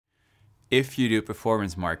If you do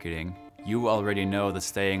performance marketing, you already know that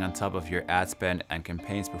staying on top of your ad spend and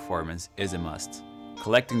campaigns performance is a must.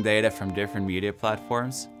 Collecting data from different media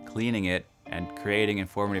platforms, cleaning it, and creating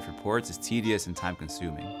informative reports is tedious and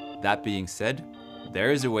time-consuming. That being said,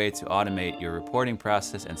 there is a way to automate your reporting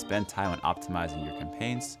process and spend time on optimizing your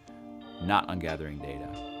campaigns, not on gathering data.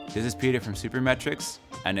 This is Pieter from Supermetrics,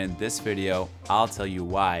 and in this video, I'll tell you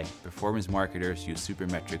why performance marketers use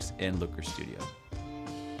Supermetrics in Looker Studio.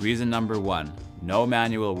 Reason number 1, no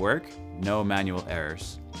manual work, no manual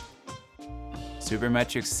errors.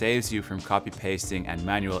 Supermetrics saves you from copy-pasting and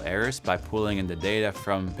manual errors by pulling in the data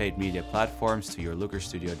from paid media platforms to your Looker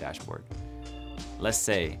Studio dashboard. Let's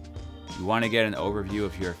say you want to get an overview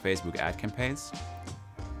of your Facebook ad campaigns.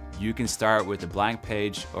 You can start with a blank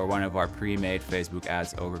page or one of our pre-made Facebook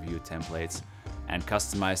ads overview templates and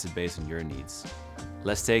customize it based on your needs.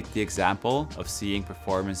 Let's take the example of seeing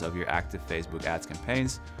performance of your active Facebook ads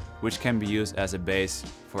campaigns, which can be used as a base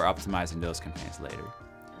for optimizing those campaigns later.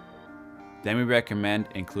 Then we recommend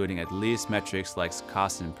including at least metrics like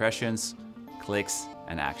cost and impressions, clicks,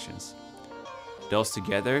 and actions. Those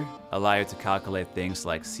together allow you to calculate things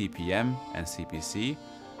like CPM and CPC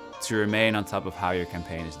to remain on top of how your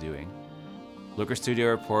campaign is doing. Looker Studio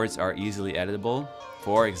reports are easily editable.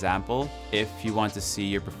 For example, if you want to see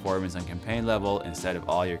your performance on campaign level instead of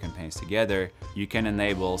all your campaigns together, you can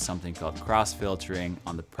enable something called cross-filtering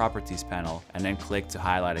on the Properties panel and then click to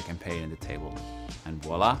highlight a campaign in the table. And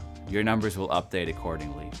voila, your numbers will update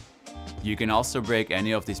accordingly. You can also break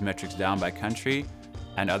any of these metrics down by country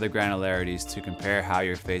and other granularities to compare how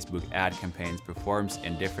your Facebook ad campaigns performs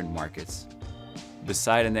in different markets.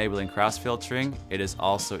 Besides enabling cross-filtering, it is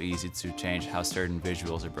also easy to change how certain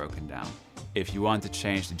visuals are broken down. If you want to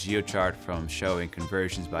change the geochart from showing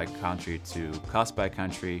conversions by country to cost by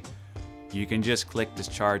country, you can just click this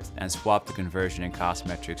chart and swap the conversion and cost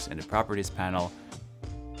metrics in the Properties panel,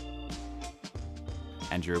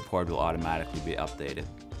 and your report will automatically be updated.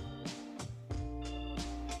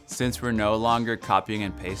 Since we're no longer copying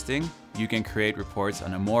and pasting, you can create reports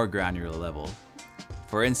on a more granular level.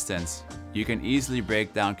 For instance, you can easily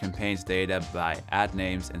break down campaigns data by ad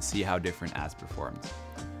names and see how different ads performed.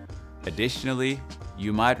 Additionally,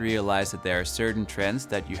 you might realize that there are certain trends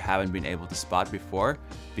that you haven't been able to spot before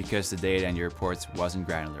because the data in your reports wasn't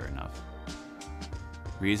granular enough.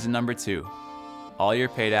 Reason number 2, all your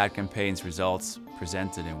paid ad campaigns results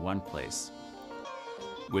presented in one place.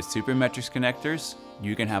 With Supermetrics connectors,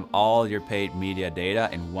 you can have all your paid media data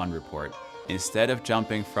in one report. Instead of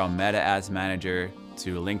jumping from Meta Ads Manager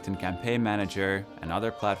to LinkedIn Campaign Manager and other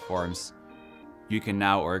platforms, you can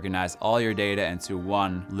now organize all your data into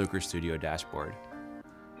one Looker Studio dashboard.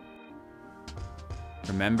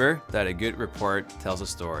 Remember that a good report tells a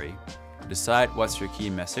story. Decide what's your key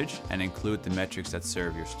message and include the metrics that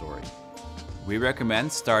serve your story. We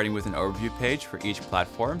recommend starting with an overview page for each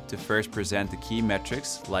platform to first present the key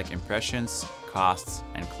metrics like impressions, costs,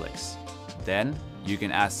 and clicks. Then, you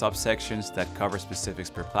can add subsections that cover specifics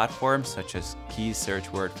per platform, such as key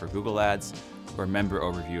search word for Google Ads or member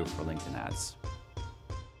overview for LinkedIn ads.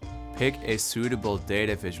 Pick a suitable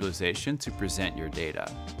data visualization to present your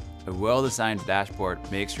data. A well-designed dashboard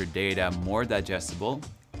makes your data more digestible,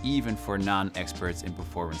 even for non-experts in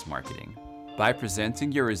performance marketing. By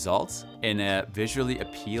presenting your results in a visually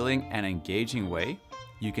appealing and engaging way,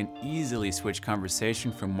 you can easily switch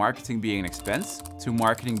conversation from marketing being an expense to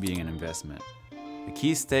marketing being an investment. The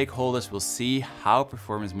key stakeholders will see how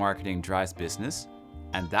performance marketing drives business,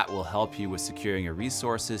 and that will help you with securing your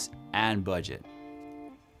resources and budget.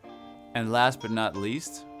 And last but not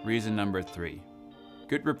least, reason number 3.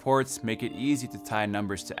 Good reports make it easy to tie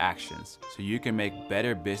numbers to actions, so you can make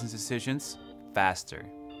better business decisions faster.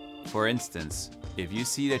 For instance, if you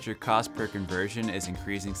see that your cost per conversion is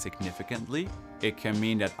increasing significantly, it can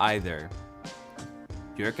mean that either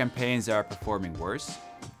your campaigns are performing worse,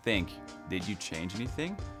 think, did you change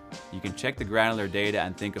anything? You can check the granular data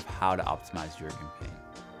and think of how to optimize your campaign.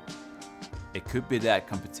 It could be that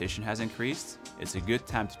competition has increased. It's a good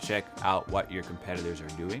time to check out what your competitors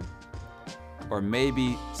are doing. Or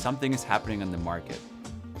maybe something is happening on the market.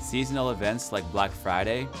 Seasonal events like Black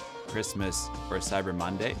Friday, Christmas, or Cyber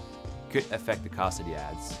Monday could affect the cost of the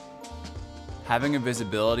ads. Having a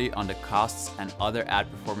visibility on the costs and other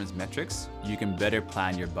ad performance metrics, you can better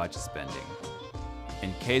plan your budget spending.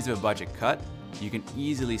 In case of a budget cut, you can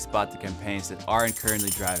easily spot the campaigns that aren't currently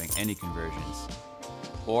driving any conversions.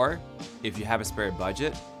 Or, if you have a spare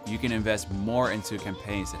budget, you can invest more into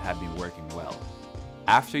campaigns that have been working well.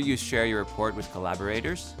 After you share your report with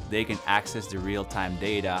collaborators, they can access the real-time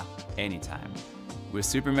data anytime. With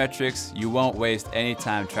Supermetrics, you won't waste any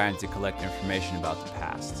time trying to collect information about the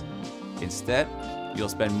past. Instead, you'll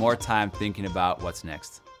spend more time thinking about what's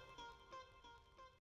next.